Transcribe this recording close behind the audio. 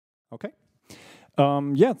Okay.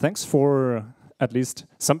 Yeah, thanks for at least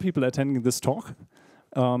some people attending this talk,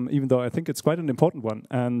 even though I think it's quite an important one.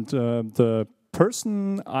 And the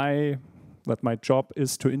person that my job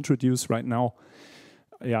is to introduce right now,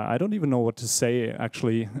 yeah, I don't even know what to say,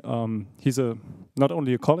 actually. He's not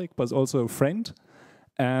only a colleague, but also a friend.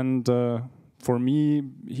 And for me,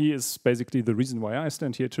 he is basically the reason why I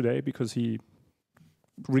stand here today, because he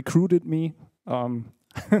recruited me.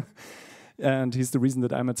 And he's the reason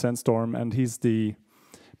that I'm at Sandstorm, and he's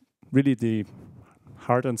really the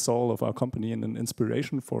heart and soul of our company and an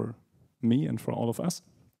inspiration for me and for all of us,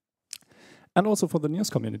 and also for the NEOS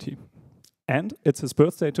community. And it's his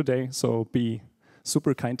birthday today, so be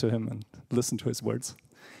super kind to him and listen to his words.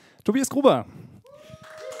 Tobias Gruber.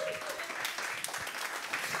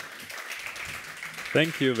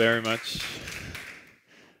 Thank you very much.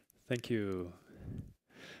 Thank you.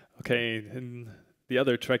 Okay, in the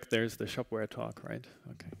other track there's the shopware talk, right?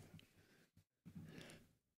 Okay.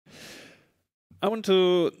 I want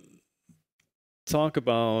to talk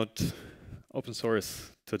about open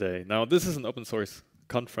source today. Now, this is an open source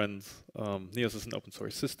conference. NEOS is an open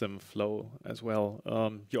source system, Flow as well.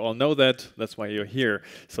 You all know that. That's why you're here.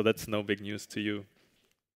 So that's no big news to you.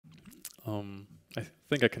 I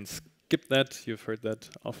think I can skip that. You've heard that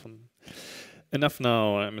often. Enough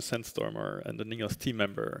now. I'm a Sandstormer and a NEOS team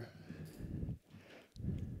member.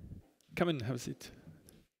 Come in, have a seat.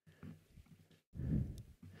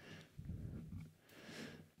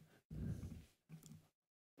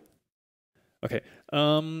 Okay,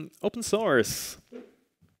 open source.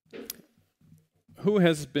 Who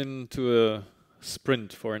has been to a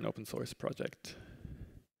sprint for an open source project?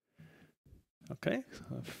 Okay,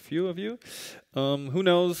 a few of you. Who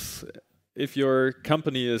knows if your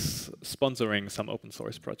company is sponsoring some open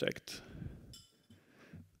source project?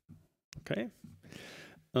 Okay.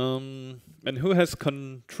 And who has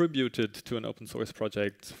contributed to an open source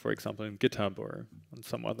project, for example, in GitHub or in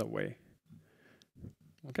some other way?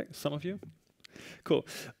 Okay, some of you. Cool.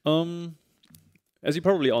 As you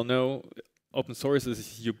probably all know, open source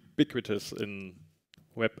is ubiquitous in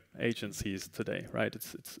web agencies today, right?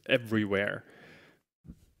 It's everywhere.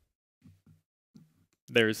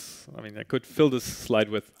 I could fill this slide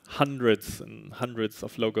with hundreds and hundreds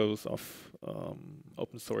of logos of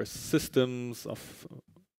open source systems, of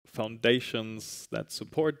foundations that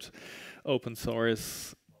support open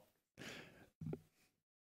source.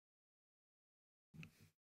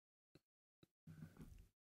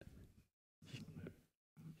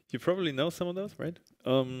 You probably know some of those, right?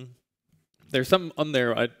 There's some on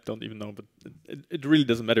there I don't even know, but it really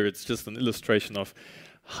doesn't matter. It's just an illustration of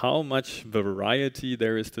how much variety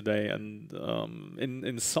there is today. And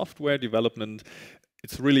in software development,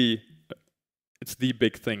 it's the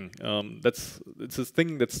big thing. It's a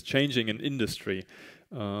thing that's changing in industry.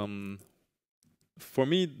 For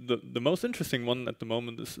me, the most interesting one at the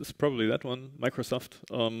moment is probably that one, Microsoft,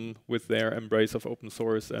 with their embrace of open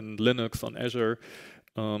source and Linux on Azure,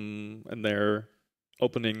 and they're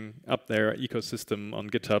opening up their ecosystem on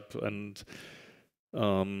GitHub and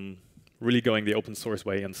really going the open source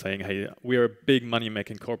way and saying, hey, we are a big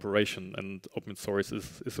money-making corporation, and open source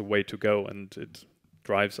is a way to go, and it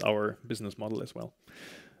drives our business model as well.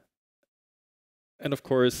 And of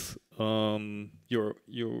course,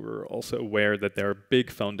 you're also aware that there are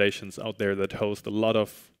big foundations out there that host a lot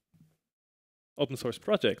of open source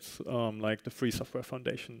projects, like the Free Software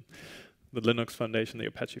Foundation, the Linux Foundation, the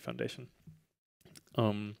Apache Foundation,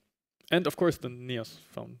 and of course the NEOS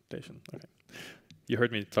Foundation. Okay. You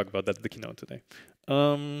heard me talk about that at the keynote today.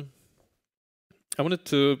 I wanted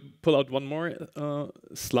to pull out one more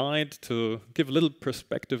slide to give a little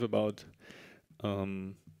perspective about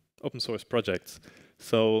open source projects.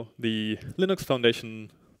 So the Linux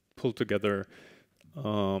Foundation pulled together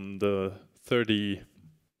the 30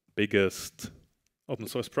 biggest open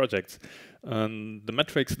source projects. And the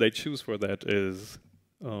metrics they choose for that is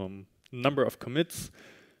number of commits,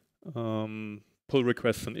 pull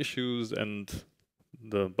requests and issues, and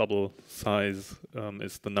the bubble size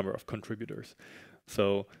is the number of contributors.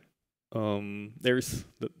 So there's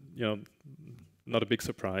not a big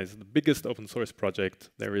surprise. The biggest open source project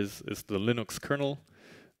there is the Linux kernel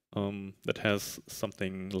that has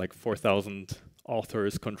something like 4,000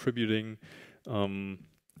 authors contributing. And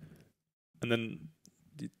then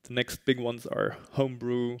the next big ones are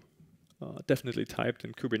Homebrew, definitely typed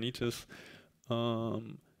in Kubernetes.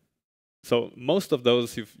 So most of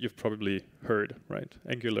those you've probably heard, right?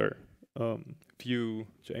 Angular, Vue,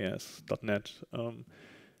 JS, .NET.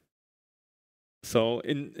 So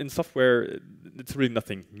in software, it's really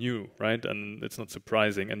nothing new, right? And it's not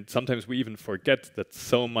surprising. And sometimes we even forget that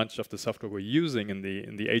so much of the software we're using in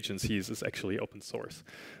the agencies is actually open source.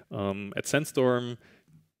 At Sandstorm,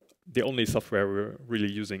 the only software we're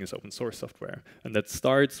really using is open source software. And that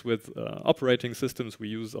starts with operating systems we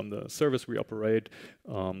use on the service we operate,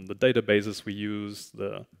 the databases we use,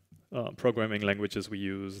 the programming languages we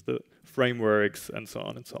use, the frameworks, and so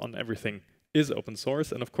on and so on. Everything is open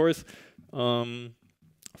source. And of course,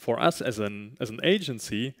 for us as an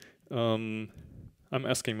agency, I'm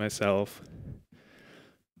asking myself,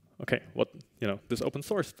 okay, this open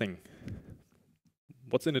source thing,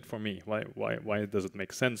 what's in it for me? Why does it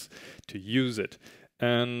make sense to use it?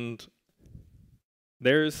 And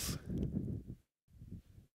there's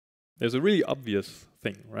a really obvious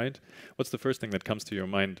thing, right? What's the first thing that comes to your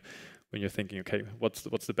mind when you're thinking, okay, what's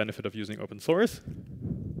the benefit of using open source?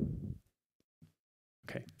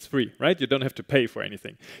 Okay, it's free, right? You don't have to pay for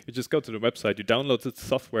anything. You just go to the website, you download the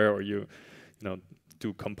software, or you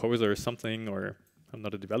do Composer or something, or I'm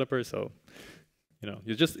not a developer, so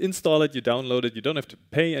you just install it, you download it, you don't have to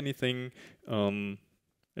pay anything, and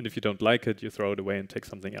if you don't like it, you throw it away and take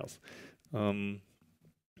something else.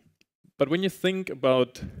 But when you think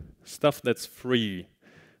about stuff that's free,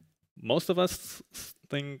 most of us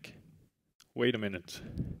think, wait a minute,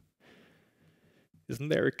 isn't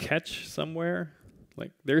there a catch somewhere?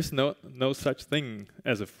 Like, there's no such thing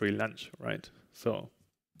as a free lunch, right? So,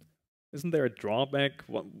 isn't there a drawback?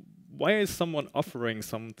 Why is someone offering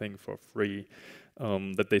something for free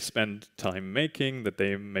that they spend time making, that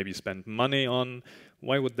they maybe spend money on?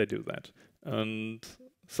 Why would they do that? And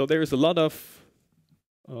so there's a lot of,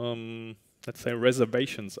 let's say,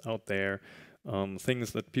 reservations out there,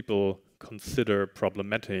 things that people consider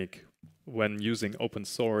problematic when using open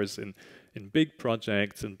source in big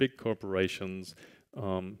projects, in big corporations,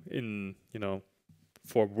 for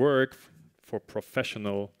work, for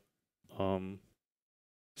professional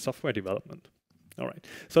software development. All right,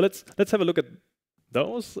 so let's have a look at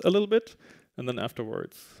those a little bit, and then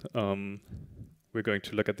afterwards we're going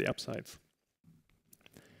to look at the upsides.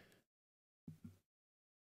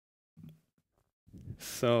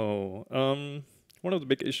 So one of the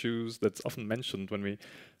big issues that's often mentioned when we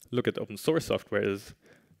look at open source software is,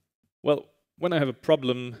 well, when I have a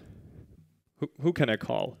problem, who can I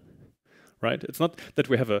call, right? It's not that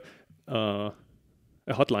we have a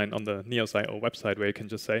hotline on the Neos.io website where you can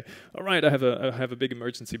just say, all right, I have a big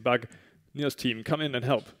emergency bug, Neos team, come in and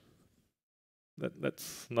help.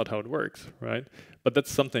 That's not how it works, right? But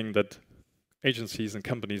that's something that agencies and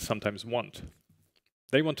companies sometimes want.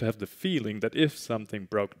 They want to have the feeling that if something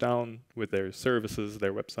broke down with their services,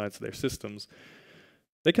 their websites, their systems,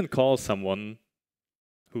 they can call someone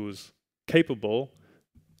who's capable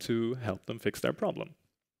to help them fix their problem.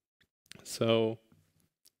 So,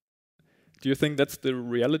 do you think that's the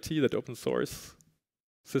reality, that open source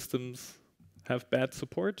systems have bad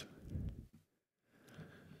support?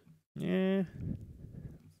 Yeah,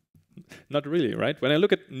 not really, right? When I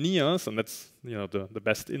look at Neos, and that's the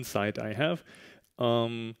best insight I have,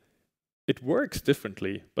 it works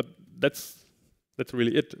differently, but that's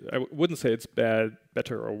really it. I wouldn't say it's bad,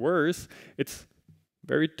 better, or worse. It's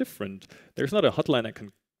very different. There's not a hotline I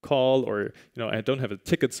can call, or I don't have a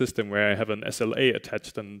ticket system where I have an SLA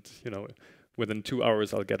attached, and within 2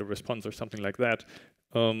 hours I'll get a response or something like that.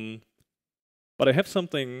 But I have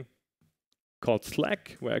something called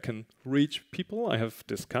Slack where I can reach people I have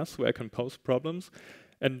discussed, where I can post problems,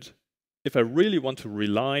 and if I really want to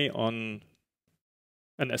rely on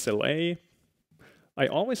an SLA, I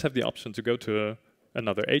always have the option to go to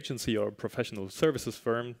another agency or a professional services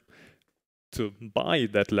firm to buy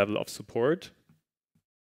that level of support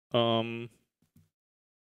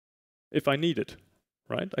if I need it,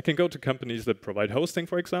 right? I can go to companies that provide hosting,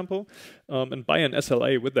 for example, and buy an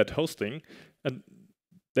SLA with that hosting, and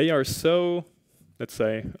they are so, let's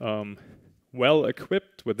say, well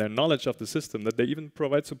equipped with their knowledge of the system that they even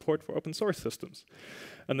provide support for open source systems.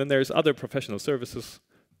 And then there's other professional services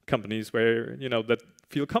companies where that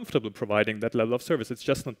feel comfortable providing that level of service. It's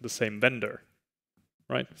just not the same vendor,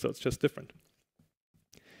 right? So it's just different.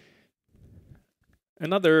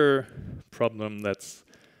 Another problem that's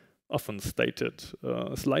often stated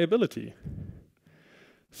is liability.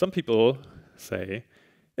 Some people say,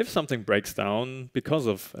 if something breaks down because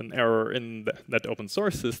of an error in that open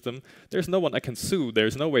source system, there's no one I can sue.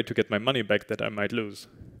 There's no way to get my money back that I might lose,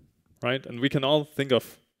 right? And we can all think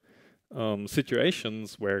of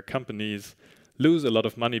situations where companies lose a lot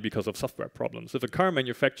of money because of software problems. If a car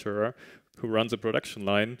manufacturer who runs a production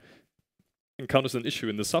line encounters an issue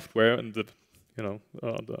in the software and the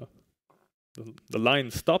line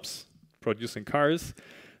stops, producing cars,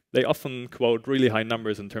 they often quote really high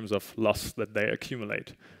numbers in terms of loss that they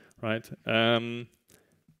accumulate, right? And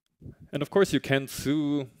of course, you can't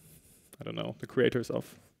sue, I don't know, the creators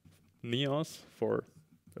of Neos for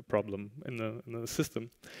a problem in the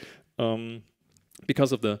system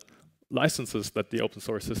because of the licenses that the open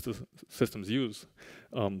source systems use.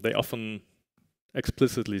 They often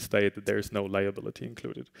explicitly state that there is no liability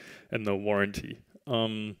included and no warranty.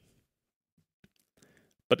 But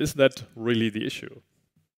is that really the issue?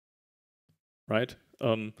 Right?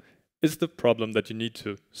 Is the problem that you need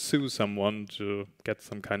to sue someone to get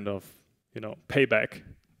some kind of, payback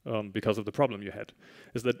because of the problem you had?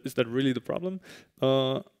 Is that really the problem?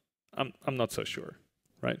 I'm not so sure,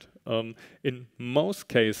 right? In most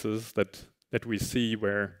cases that we see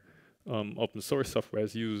where open source software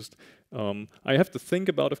is used, I have to think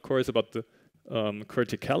about, of course, about the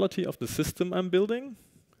criticality of the system I'm building.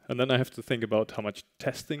 And then I have to think about how much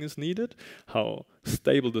testing is needed, how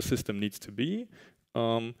stable the system needs to be.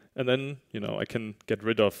 And then, I can get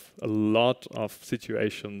rid of a lot of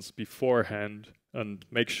situations beforehand and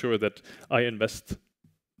make sure that I invest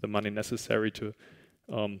the money necessary to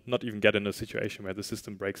not even get in a situation where the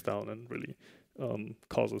system breaks down and really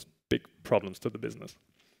causes big problems to the business.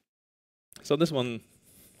 So this one,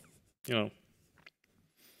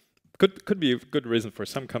 could be a good reason for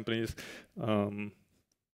some companies.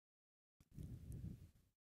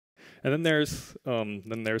 And then there's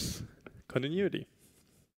continuity.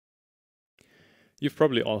 You've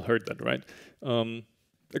probably all heard that, right? A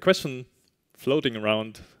question floating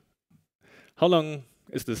around: how long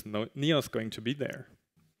is this Neos going to be there?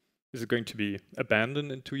 Is it going to be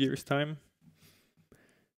abandoned in 2 years' time?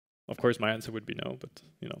 Of course, my answer would be no, but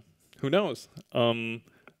who knows? And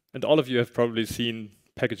all of you have probably seen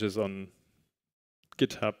packages on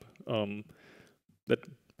GitHub that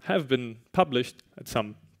have been published at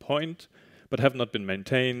some point, but have not been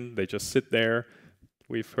maintained. They just sit there.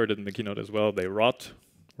 We've heard it in the keynote as well. They rot,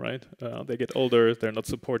 right? They get older. They're not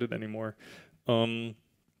supported anymore. And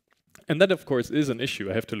that, of course, is an issue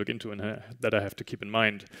I have to look into and that I have to keep in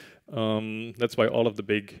mind. That's why all of the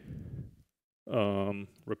big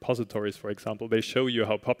repositories, for example, they show you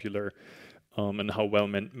how popular and how well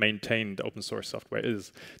maintained open source software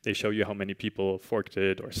is. They show you how many people forked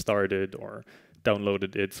it or started or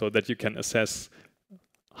downloaded it, so that you can assess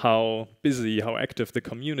how busy, how active the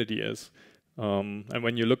community is. And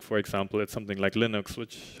when you look, for example, at something like Linux,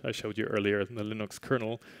 which I showed you earlier in the Linux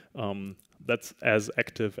kernel, that's as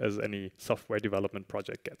active as any software development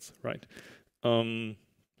project gets, right?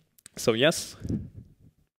 So yes,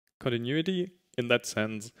 continuity in that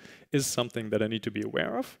sense is something that I need to be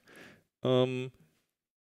aware of.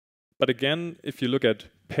 But again, if you look at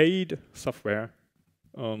paid software,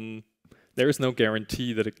 there is no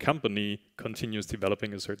guarantee that a company continues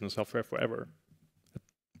developing a certain software forever,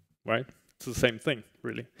 right? It's the same thing,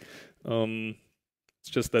 really. It's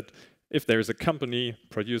just that if there's a company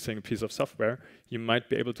producing a piece of software, you might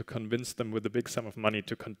be able to convince them with a big sum of money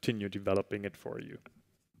to continue developing it for you.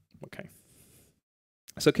 Okay.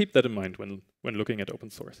 So keep that in mind when looking at open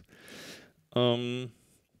source.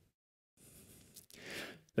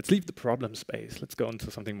 Let's leave the problem space. Let's go into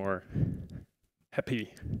something more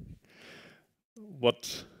happy.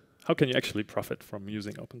 How can you actually profit from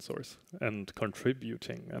using open source and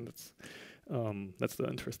contributing? And that's the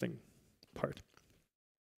interesting part.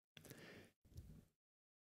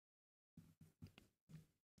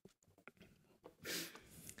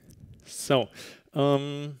 So,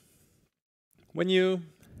 when you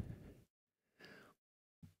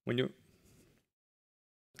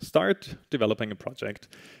start developing a project,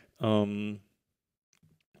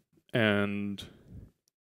 and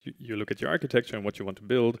you look at your architecture and what you want to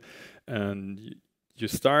build, and you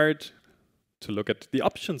start to look at the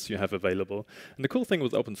options you have available. And the cool thing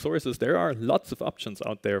with open source is there are lots of options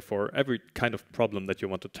out there for every kind of problem that you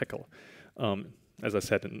want to tackle. As I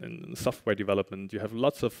said, in software development, you have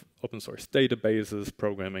lots of open source databases,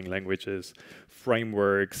 programming languages,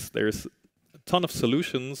 frameworks. There's a ton of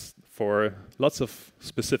solutions for lots of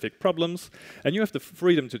specific problems, and you have the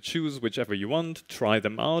freedom to choose whichever you want, try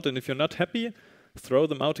them out, and if you're not happy, throw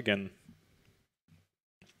them out again.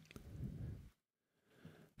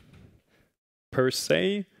 Per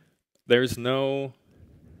se, there's no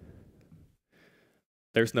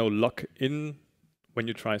lock-in when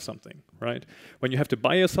you try something, right? When you have to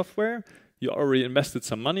buy a software, you already invested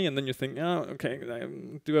some money, and then you think, oh, okay,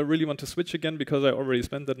 do I really want to switch again because I already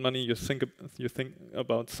spent that money? You think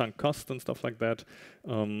about sunk costs and stuff like that.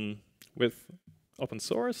 With open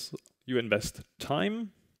source, you invest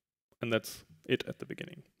time, and that's it at the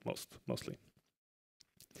beginning, mostly.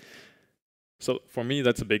 So for me,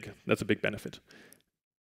 that's a big benefit.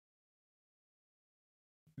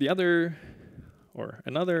 The other, or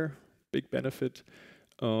another big benefit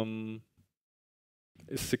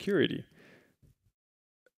is security.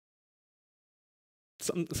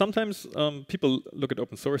 Sometimes people look at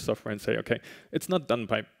open source software and say, okay, it's not done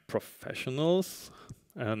by professionals,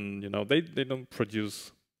 and they don't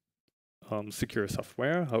produce secure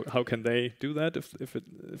software. How can they do that if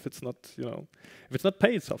it's not if it's not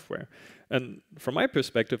paid software? And from my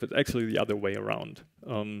perspective, it's actually the other way around.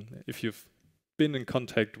 If you've been in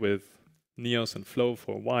contact with Neos and Flow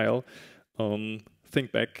for a while,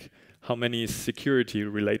 think back, how many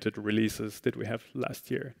security-related releases did we have last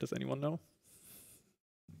year? Does anyone know?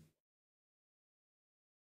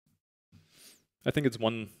 I think it's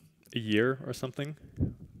one a year or something.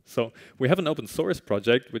 So we have an open source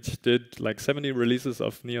project which did like 70 releases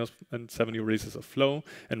of Neos and 70 releases of Flow,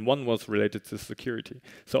 and one was related to security.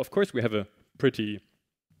 So of course we have a pretty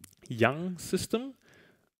young system,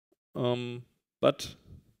 but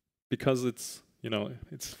because it's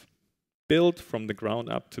it's built from the ground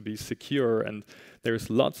up to be secure, and there's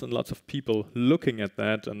lots and lots of people looking at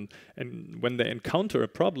that, and when they encounter a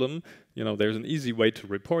problem, there's an easy way to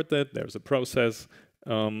report that. There's a process,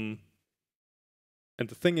 and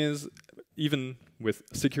the thing is, even with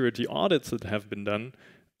security audits that have been done,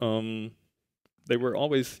 they were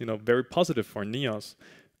always very positive for Neos,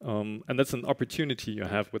 and that's an opportunity you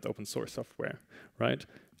have with open source software, right?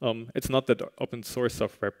 It's not that open source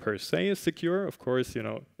software per se is secure. Of course,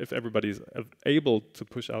 if everybody's able to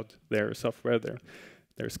push out their software,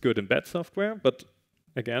 there's good and bad software. But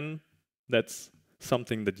again, that's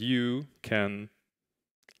something that you can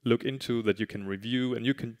look into, that you can review, and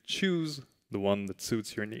you can choose the one that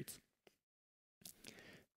suits your needs.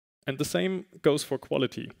 And the same goes for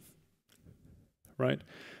quality, right?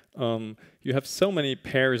 You have so many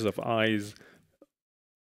pairs of eyes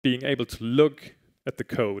being able to look at the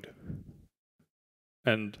code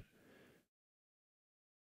and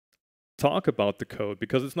talk about the code,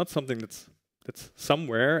 because it's not something that's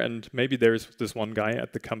somewhere, and maybe there's this one guy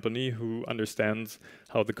at the company who understands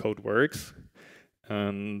how the code works,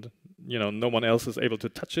 and no one else is able to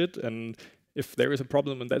touch it. And if there is a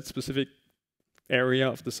problem in that specific area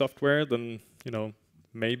of the software, then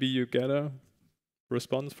maybe you get a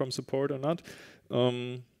response from support or not.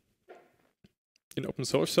 In open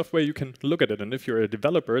source software, you can look at it, and if you're a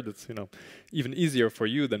developer, that's even easier for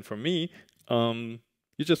you than for me.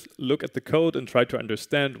 You just look at the code and try to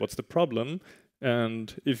understand what's the problem.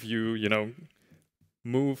 And if you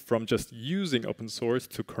move from just using open source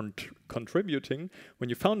to contributing, when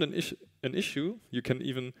you found an issue, you can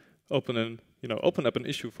even open up an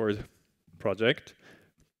issue for a project,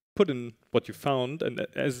 put in what you found, and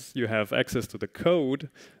as you have access to the code,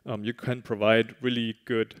 you can provide really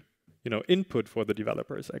good input for the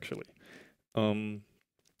developers actually, and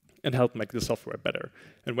help make the software better.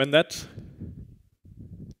 And when that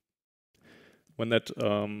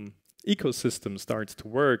ecosystem starts to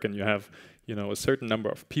work, and you have a certain number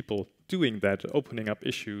of people doing that, opening up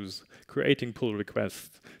issues, creating pull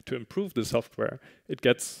requests to improve the software, it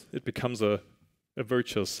becomes a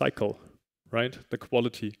virtuous cycle, right? The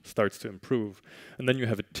quality starts to improve, and then you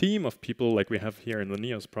have a team of people like we have here in the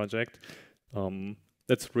Neos project.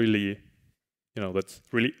 That's really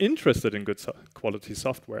interested in good quality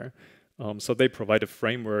software. So they provide a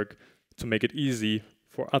framework to make it easy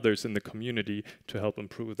for others in the community to help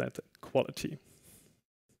improve that quality.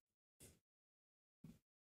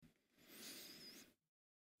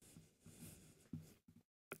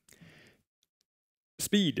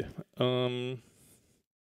 Speed.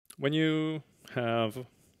 When you have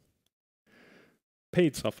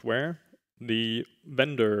paid software, the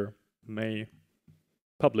vendor may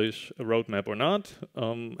publish a roadmap or not,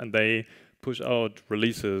 and they push out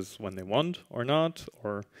releases when they want or not,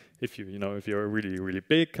 or if you're a really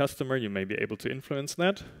big customer, you may be able to influence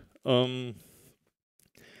that.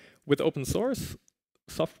 With open source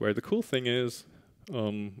software, the cool thing is,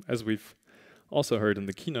 as we've also heard in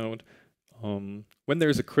the keynote, when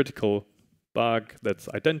there's a critical bug that's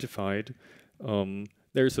identified,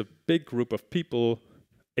 there's a big group of people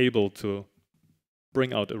able to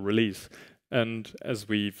bring out a release. And as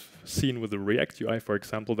we've seen with the React UI, for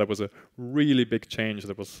example, that was a really big change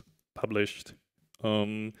that was published.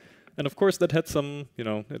 And of course, that had some,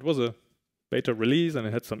 it was a beta release and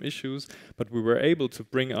it had some issues, but we were able to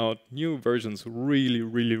bring out new versions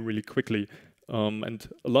really quickly. And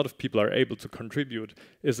a lot of people are able to contribute.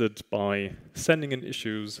 Is it by sending in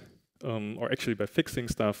issues, or actually by fixing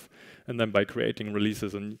stuff, and then by creating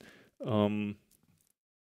releases? And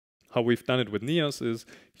how we've done it with Neos is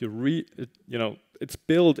it's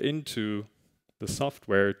built into the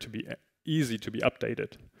software to be easy to be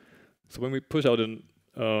updated. So when we push out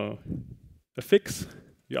a fix,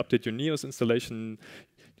 you update your Neos installation,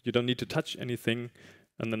 you don't need to touch anything,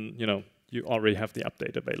 and then you already have the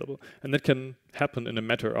update available. And that can happen in a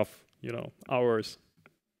matter of hours.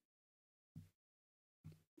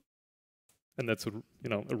 And that's a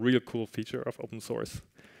real cool feature of open source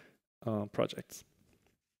projects.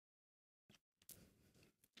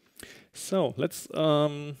 So let's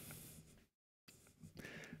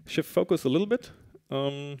shift focus a little bit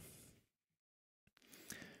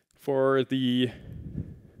for the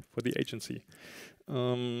agency.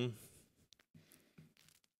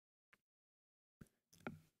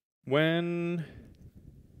 When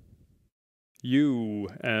you,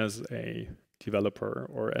 as a developer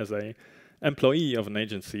or as an employee of an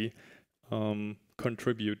agency,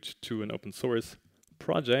 contribute to an open source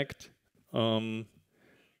project,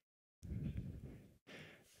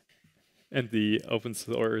 and the open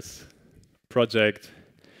source project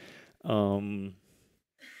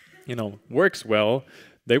works well,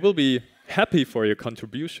 they will be happy for your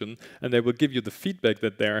contribution, and they will give you the feedback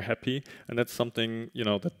that they are happy, and that's something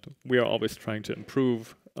that we are always trying to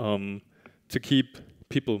improve, to keep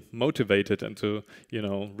people motivated and to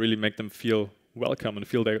really make them feel welcome and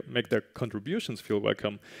make their contributions feel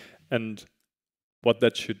welcome. And what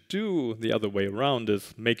that should do the other way around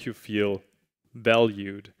is make you feel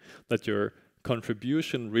valued, that your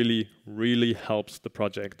contribution really helps the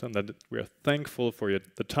project, and that we are thankful for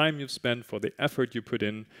the time you've spent, for the effort you put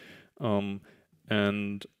in,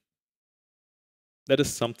 and that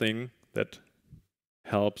is something that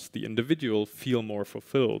helps the individual feel more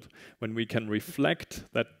fulfilled when we can reflect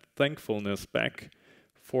that thankfulness back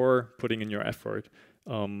for putting in your effort.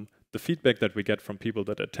 The feedback that we get from people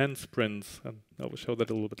that attend sprints, and I will show that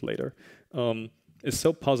a little bit later, is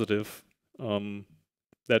so positive.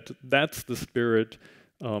 That's the spirit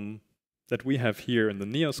that we have here in the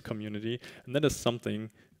Neos community, and that is something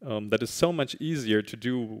that is so much easier to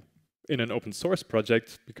do in an open source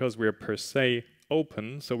project because we are per se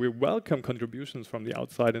open, so we welcome contributions from the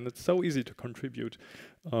outside, and it's so easy to contribute,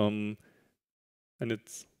 and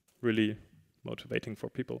it's really motivating for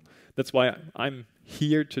people. That's why I'm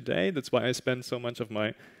here today. That's why I spend so much of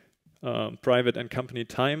my private and company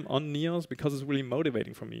time on Neos, because it's really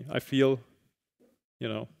motivating for me. I feel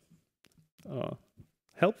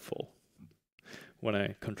helpful when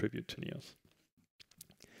I contribute to Neos.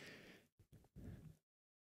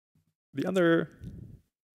 The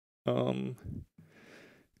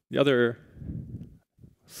other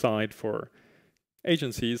side for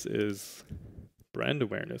agencies is brand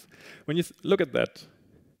awareness. When you look at that,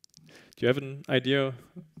 do you have an idea?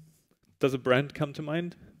 Does a brand come to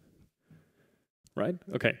mind? Right?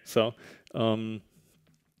 Okay, so when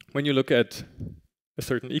you look at a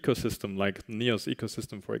certain ecosystem, like Neos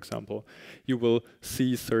ecosystem, for example, you will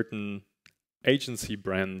see certain agency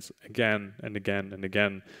brands again and again and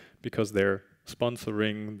again, because they're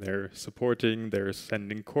sponsoring, they're supporting, they're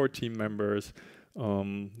sending core team members,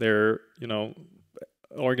 they're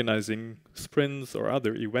organizing sprints or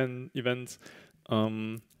other events,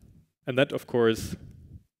 and that of course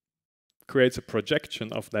creates a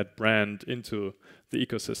projection of that brand into the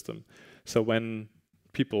ecosystem. So when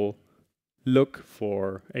people look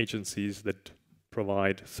for agencies that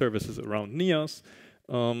provide services around Neos,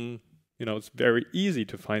 it's very easy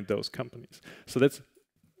to find those companies. So that's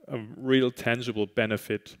a real tangible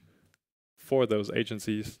benefit for those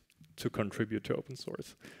agencies to contribute to open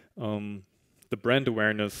source. The brand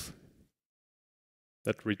awareness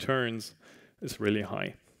that returns is really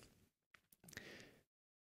high.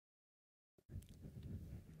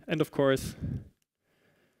 And of course,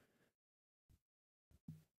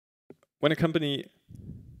 when a company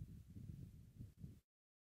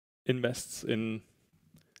invests in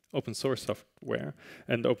open source software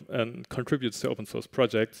and contributes to open source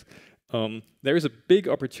projects, there is a big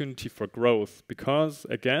opportunity for growth, because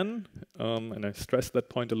again, and I stress that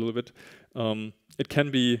point a little bit, it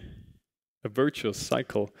can be a virtuous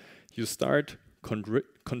cycle. You start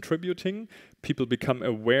contributing, people become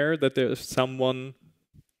aware that there is someone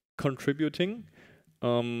contributing,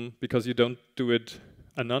 because you don't do it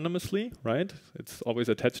anonymously, right? It's always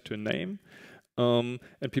attached to a name. And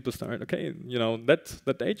people start, okay,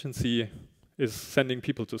 that agency is sending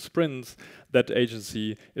people to sprints, that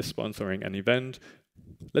agency is sponsoring an event.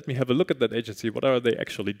 Let me have a look at that agency. What are they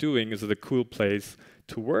actually doing? Is it a cool place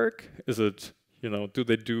to work? Is it, do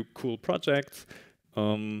they do cool projects?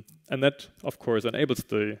 And that, of course, enables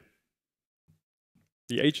the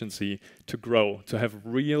agency to grow, to have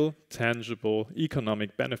real, tangible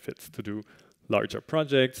economic benefits, to do larger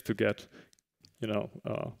projects, to get,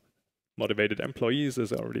 motivated employees,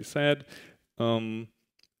 as I already said. And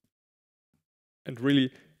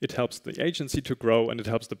really, it helps the agency to grow and it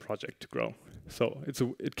helps the project to grow. So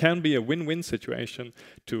it can be a win-win situation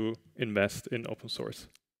to invest in open source.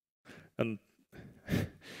 And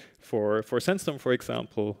for Sandstorm, for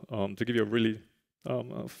example, to give you a really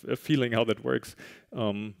a feeling how that works,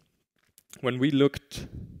 when we looked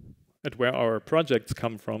at where our projects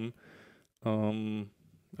come from,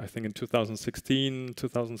 I think in 2016,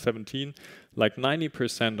 2017, like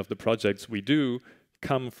 90% of the projects we do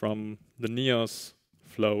come from the Neos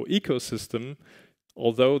Flow ecosystem,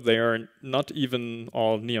 although they are not even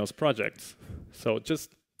all Neos projects. So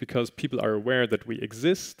just because people are aware that we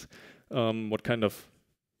exist, what kind of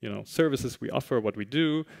services we offer, what we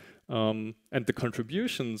do, and the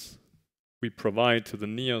contributions we provide to the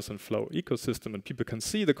Neos and Flow ecosystem, and people can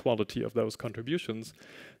see the quality of those contributions,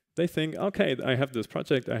 they think, okay, I have this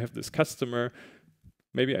project, I have this customer,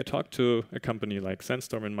 maybe I talk to a company like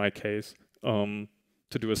Sandstorm in my case, to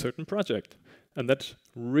do a certain project. And that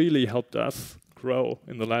really helped us grow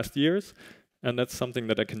in the last years. And that's something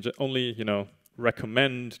that I can only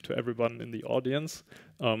recommend to everyone in the audience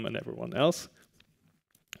and everyone else,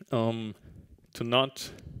 to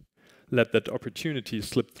not let that opportunity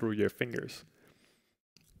slip through your fingers.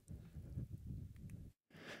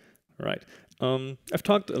 All right. I've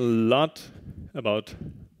talked a lot about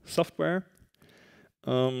software,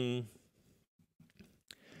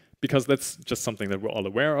 because that's just something that we're all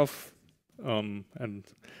aware of, and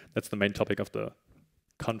that's the main topic of the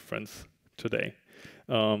conference today.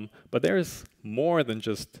 But there is more than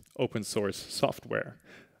just open source software.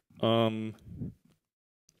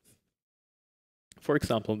 For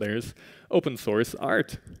example, there's open source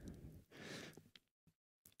art.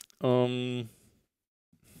 I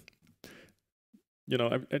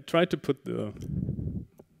tried to put the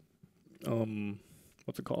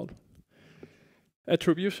what's it called?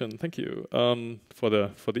 Attribution. Thank you for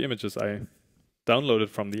the images I downloaded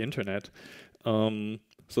from the internet. So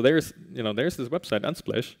there's this website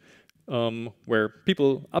Unsplash where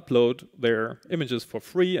people upload their images for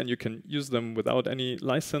free, and you can use them without any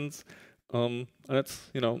license. And that's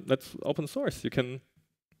open source.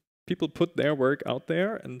 People put their work out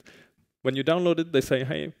there, and when you download it, they say,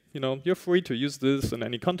 hey, you're free to use this in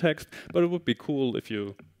any context, but it would be cool if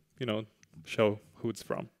you, show who it's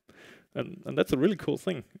from. And that's a really cool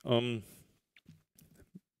thing.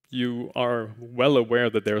 You are well aware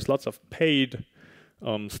that there's lots of paid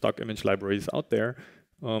stock image libraries out there,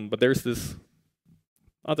 but there's this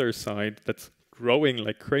other side that's growing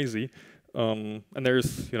like crazy. And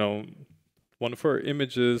there's, one for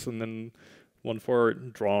images and then one for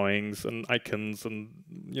drawings and icons, and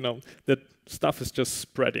that stuff is just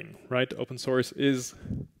spreading, right? Open source is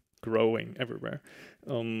growing everywhere.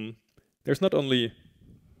 There's not only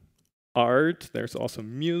art, there's also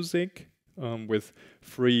music, with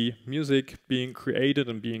free music being created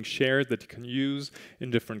and being shared that you can use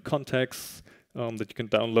in different contexts, that you can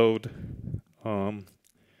download.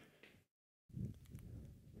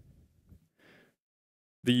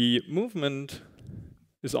 The movement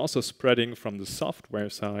is also spreading from the software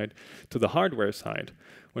side to the hardware side.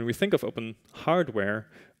 When we think of open hardware,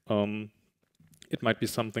 it might be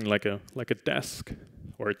something like a desk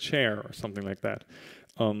or a chair or something like that.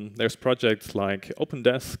 There's projects like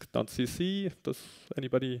opendesk.cc.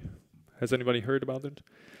 Has anybody heard about it?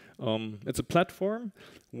 It's a platform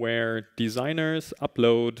where designers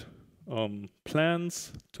upload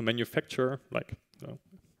plans to manufacture, like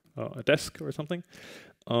a desk or something.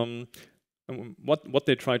 And what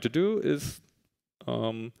they try to do is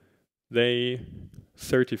they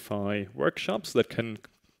certify workshops that can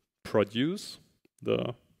produce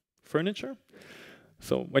the furniture.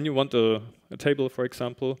 So when you want a table, for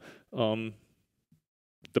example,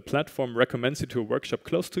 the platform recommends you to a workshop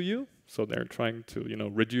close to you. So they're trying to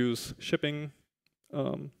reduce shipping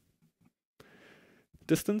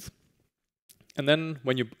distance. And then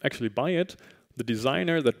when you actually buy it, the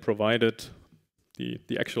designer that provided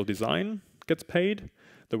the actual design gets paid,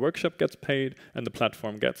 the workshop gets paid, and the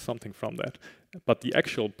platform gets something from that. But the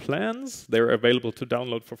actual plans, they're available to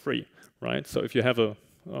download for free, right? So if you have a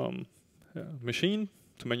machine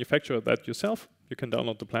to manufacture that yourself, you can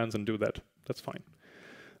download the plans and do that. That's fine.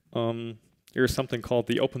 Here's something called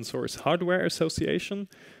the Open Source Hardware Association.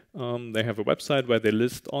 They have a website where they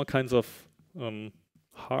list all kinds of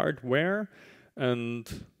hardware,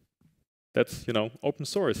 and that's open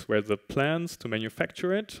source, where the plans to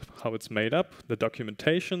manufacture it, how it's made up, the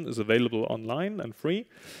documentation is available online and free.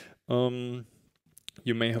 You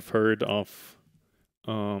may have heard of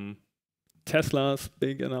Tesla's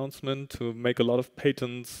big announcement to make a lot of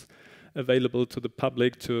patents available to the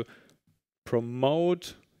public to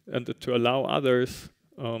promote and to allow others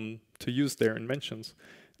to use their inventions.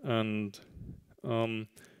 And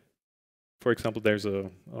for example, there's a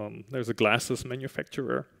glasses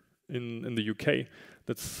manufacturer in the UK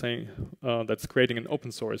that's saying that's creating an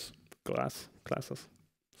open source glasses.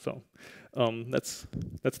 So that's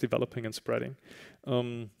developing and spreading.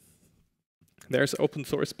 There's open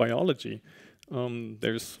source biology.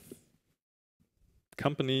 There's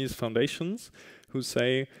companies, foundations who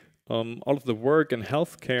say all of the work in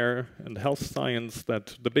healthcare and health science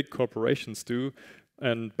that the big corporations do,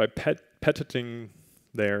 and by patenting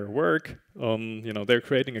their work, they're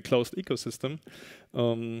creating a closed ecosystem.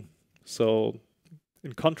 So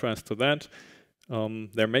in contrast to that,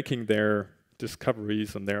 they're making their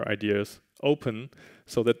discoveries and their ideas open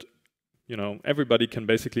so that everybody can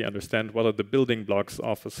basically understand what are the building blocks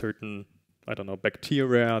of a certain, I don't know,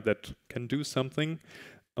 bacteria that can do something.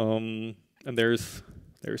 And there's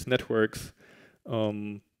networks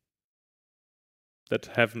that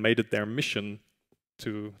have made it their mission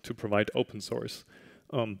to provide open source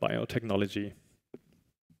biotechnology.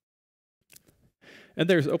 And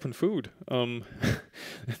there's open food.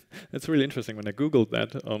 It's really interesting when I Googled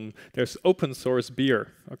that. There's open source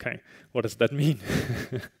beer. Okay, what does that mean?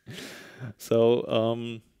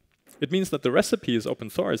 So it means that the recipe is open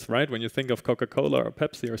source, right? When you think of Coca-Cola or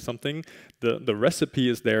Pepsi or something, the recipe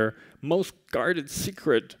is their most guarded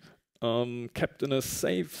secret, kept in a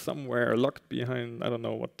safe somewhere, locked behind I don't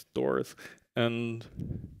know what doors. And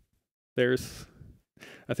there's,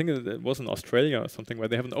 I think it was in Australia or something, where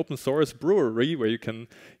they have an open source brewery where you can,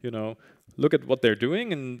 look at what they're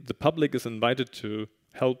doing, and the public is invited to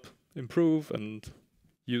help improve and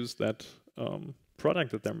use that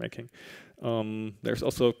product that they're making. There's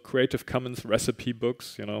also Creative Commons recipe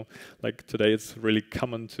books. Like today it's really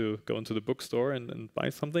common to go into the bookstore and buy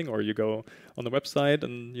something, or you go on the website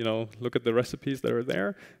and look at the recipes that are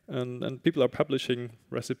there, and people are publishing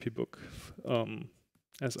recipe books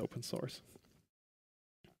as open source.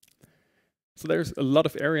 So there's a lot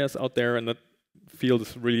of areas out there, and that field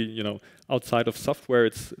is really, outside of software,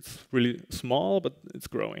 it's really small, but it's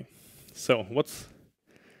growing. So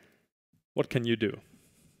what can you do?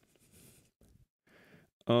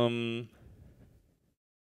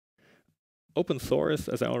 Open source,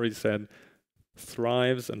 as I already said,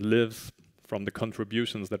 thrives and lives from the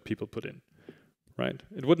contributions that people put in, right?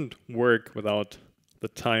 It wouldn't work without the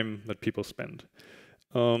time that people spend.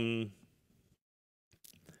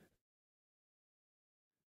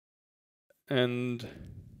 And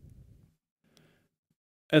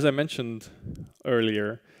as I mentioned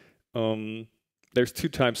earlier, there's two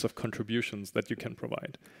types of contributions that you can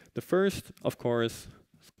provide. The first, of course,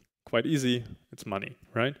 is quite easy, it's money,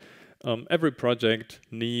 right? Every project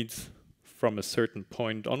needs, from a certain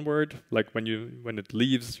point onward, like when it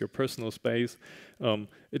leaves your personal space,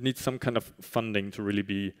 it needs some kind of funding to really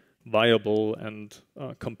be viable and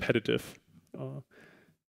competitive.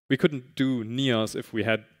 We couldn't do NEOS if we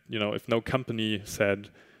had, if no company said,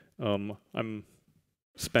 I'm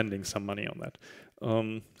spending some money on that.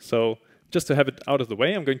 So just to have it out of the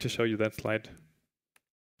way, I'm going to show you that slide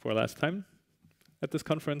for last time at this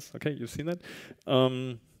conference. Okay, you've seen that.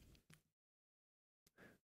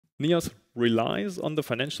 NEOS relies on the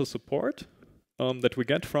financial support that we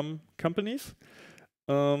get from companies.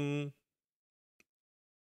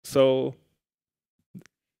 So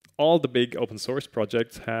all the big open source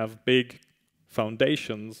projects have big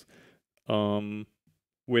foundations that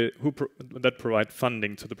provide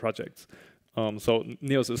funding to the projects. So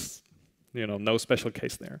NEOS is, no special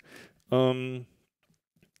case there.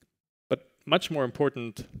 But much more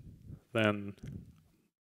important than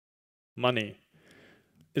money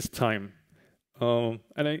is time. And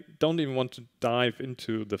I don't even want to dive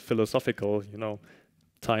into the philosophical,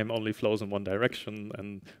 time only flows in one direction,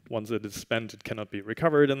 and once it is spent, it cannot be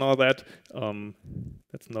recovered and all that.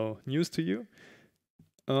 That's no news to you.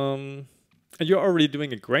 And you're already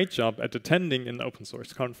doing a great job at attending an open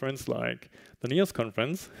source conference like the NEOS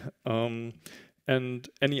conference, and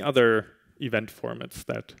any other event formats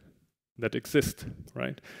that exist,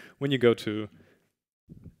 right? When you go to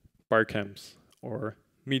barcamps or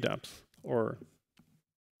meetups or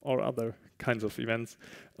other kinds of events,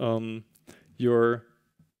 you're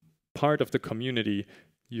part of the community.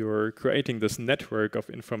 You're creating this network of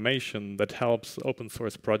information that helps open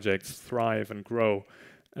source projects thrive and grow.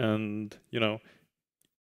 And,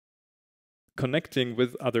 connecting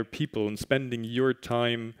with other people and spending your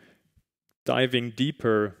time diving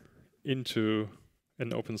deeper into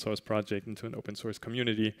an open source project, into an open source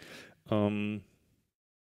community. For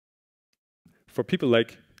people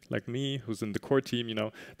like me, who's in the core team,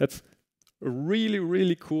 that's a really,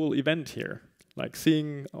 really cool event here. Like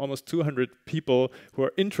seeing almost 200 people who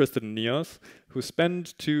are interested in NEOS, who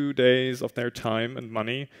spend 2 days of their time and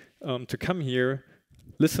money to come here,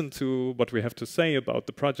 listen to what we have to say about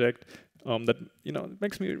the project. That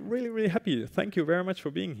makes me really, really happy. Thank you very much for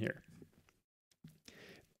being here.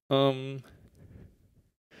 From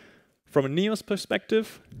a NEOS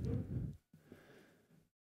perspective,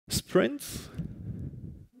 sprints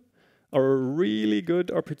are a really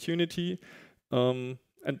good opportunity, and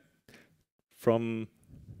from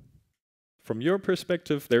your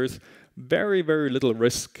perspective, there's very, very little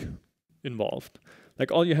risk involved.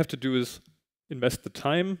 Like all you have to do is invest the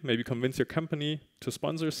time, maybe convince your company to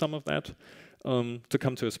sponsor some of that, to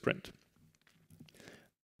come to a sprint.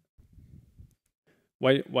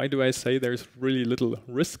 Why do I say there's really little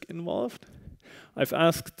risk involved? I've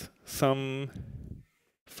asked some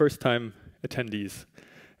first-time attendees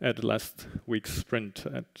at last week's sprint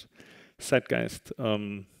at Zeitgeist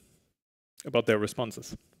about their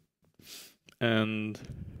responses. And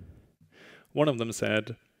one of them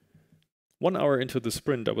said, 1 hour into the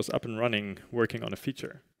sprint, I was up and running, working on a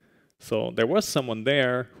feature. So there was someone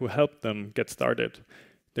there who helped them get started.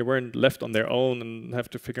 They weren't left on their own and have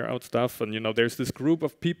to figure out stuff. And there's this group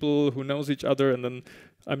of people who knows each other, and then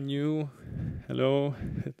I'm new. Hello,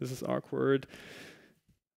 this is awkward.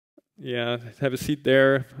 Yeah, have a seat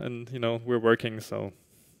there, and we're working. So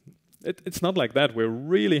it's not like that. We're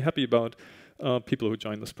really happy about people who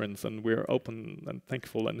join the sprints, and we're open and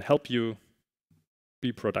thankful and help you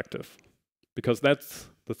be productive, because that's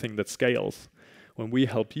the thing that scales. When we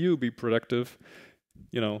help you be productive,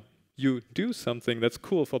 you do something that's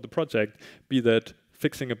cool for the project, be that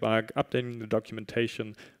fixing a bug, updating the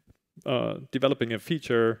documentation, developing a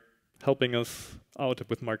feature, helping us out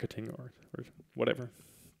with marketing or whatever.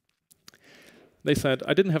 They said,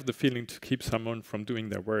 I didn't have the feeling to keep someone from doing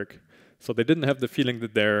their work. So they didn't have the feeling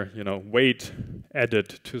that they're, weight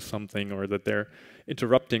added to something, or that they're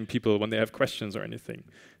interrupting people when they have questions or anything.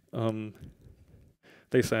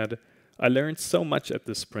 They said, I learned so much at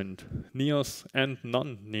this sprint, NEOS and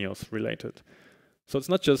non-NEOS related. So it's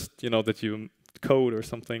not just, that you code or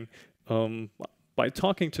something. By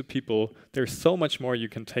talking to people, there's so much more you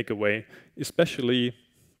can take away, especially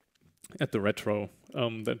at the retro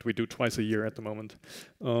that we do twice a year at the moment.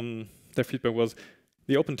 Their feedback was,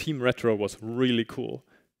 the Open Team Retro was really cool.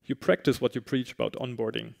 You practice what you preach about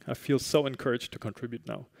onboarding. I feel so encouraged to contribute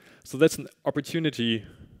now. So that's an opportunity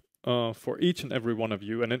for each and every one of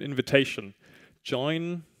you, and an invitation.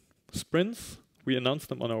 Join sprints. We announce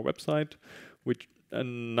them on our website. We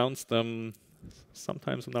announce them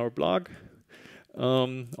sometimes on our blog,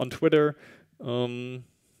 on Twitter.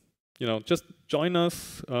 Just join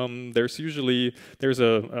us. There's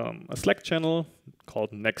a Slack channel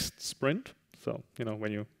called Next Sprint. So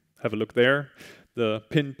when you have a look there, the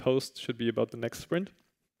pinned post should be about the next sprint.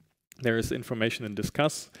 There is information in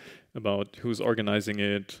Discuss about who's organizing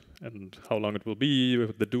it and how long it will be,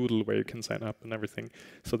 with the doodle where you can sign up and everything.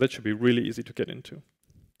 So that should be really easy to get into.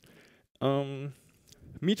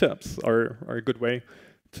 Meetups are a good way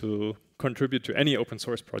to contribute to any open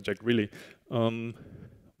source project, really.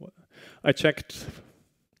 I checked,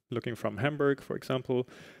 looking from Hamburg, for example,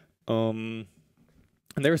 and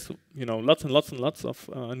there's lots and lots and lots of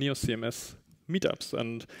NEOS CMS meetups,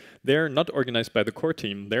 and they're not organized by the core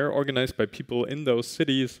team. They're organized by people in those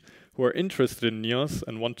cities who are interested in NEOS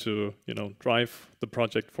and want to drive the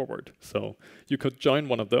project forward. So you could join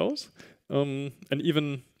one of those, and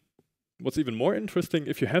even what's even more interesting,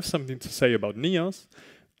 if you have something to say about NEOS,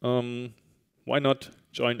 why not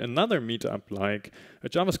join another meetup, like a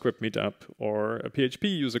JavaScript meetup or a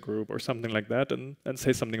PHP user group or something like that, and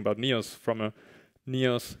say something about NEOS from a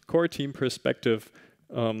NEOS core team perspective.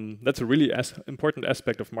 That's a really important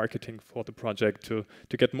aspect of marketing for the project, to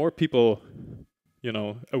get more people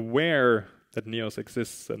aware that NEOS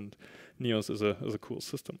exists and NEOS is a cool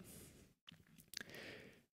system.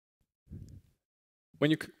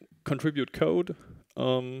 When you contribute code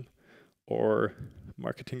or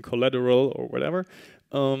marketing collateral or whatever,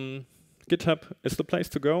 GitHub is the place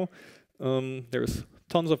to go. There's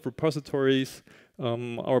tons of repositories.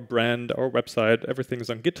 Our brand, our website, everything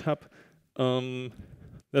is on GitHub.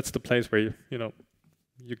 That's the place where you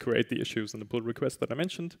create the issues and the pull requests that I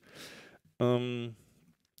mentioned. I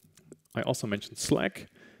also mentioned Slack.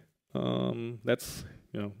 That's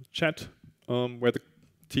chat where the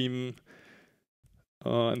team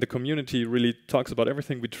and the community really talks about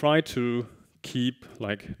everything. We try to keep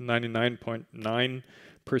like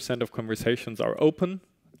 99.9% of conversations are open.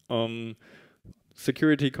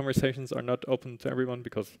 Security conversations are not open to everyone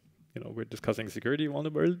because we're discussing security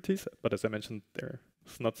vulnerabilities, but as I mentioned, they're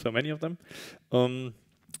There's not so many of them. And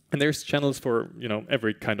there's channels for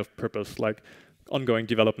every kind of purpose, like ongoing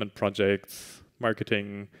development projects,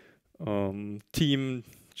 marketing, team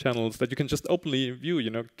channels that you can just openly view.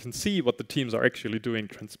 You can see what the teams are actually doing.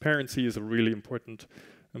 Transparency is a really important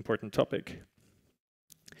topic.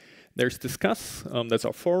 There's Discuss. That's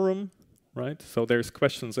our forum, right? So there's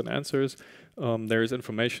questions and answers. There's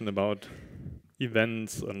information about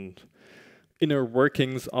events and inner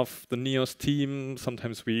workings of the NEOS team.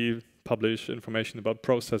 Sometimes we publish information about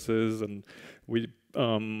processes, and we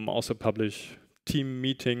also publish team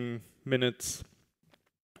meeting minutes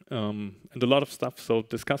and a lot of stuff. So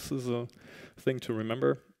Discuss is a thing to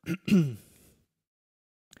remember.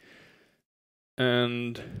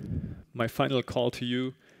 And my final call to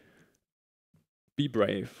you: be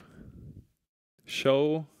brave.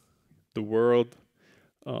 Show the world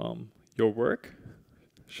your work.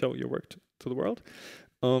 Show your work to the world.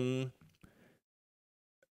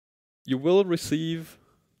 You will receive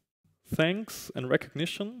thanks and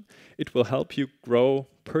recognition. It will help you grow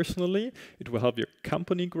personally. It will help your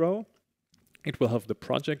company grow. It will help the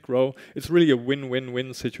project grow. It's really a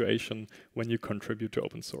win-win-win situation when you contribute to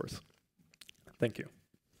open source. Thank you.